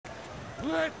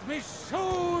Let me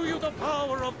show you the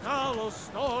power of Talos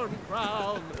Storm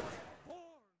Crown!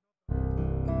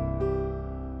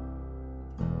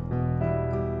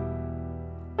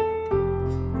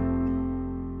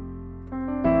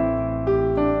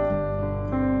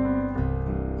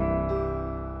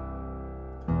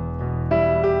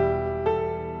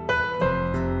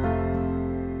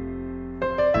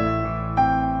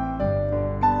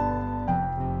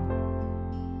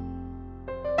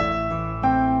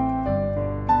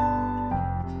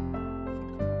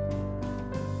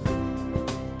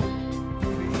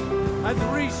 And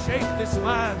reshape this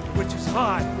land which is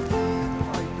mine.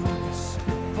 I do this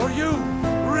for you,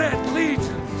 Red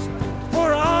Legions,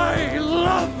 for I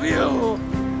love you!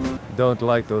 Don't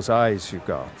like those eyes you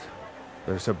got.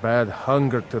 There's a bad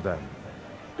hunger to them.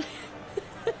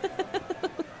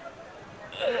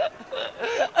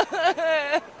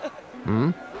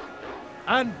 Hmm?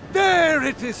 And there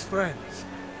it is, friends.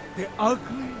 The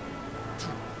ugly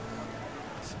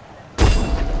truth. A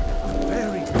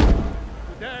very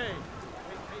today.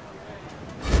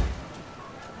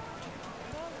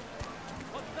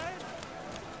 What then?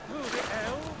 Do the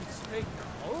elves take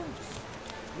your homes?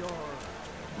 Your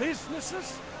businesses?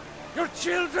 Your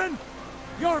children?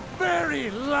 Your very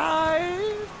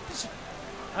lives?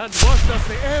 And what does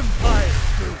the Empire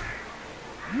do?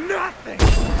 Nothing!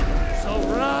 So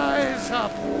rise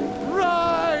up,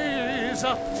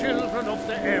 children of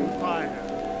the Empire.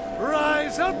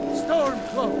 Rise up,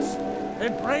 Stormcloaks.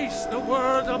 Embrace the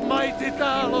word of mighty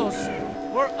Talos.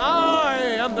 For I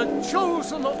am the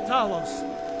chosen of Talos.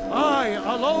 I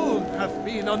alone have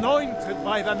been anointed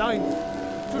by the Ninth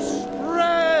to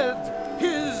spread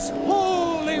his holy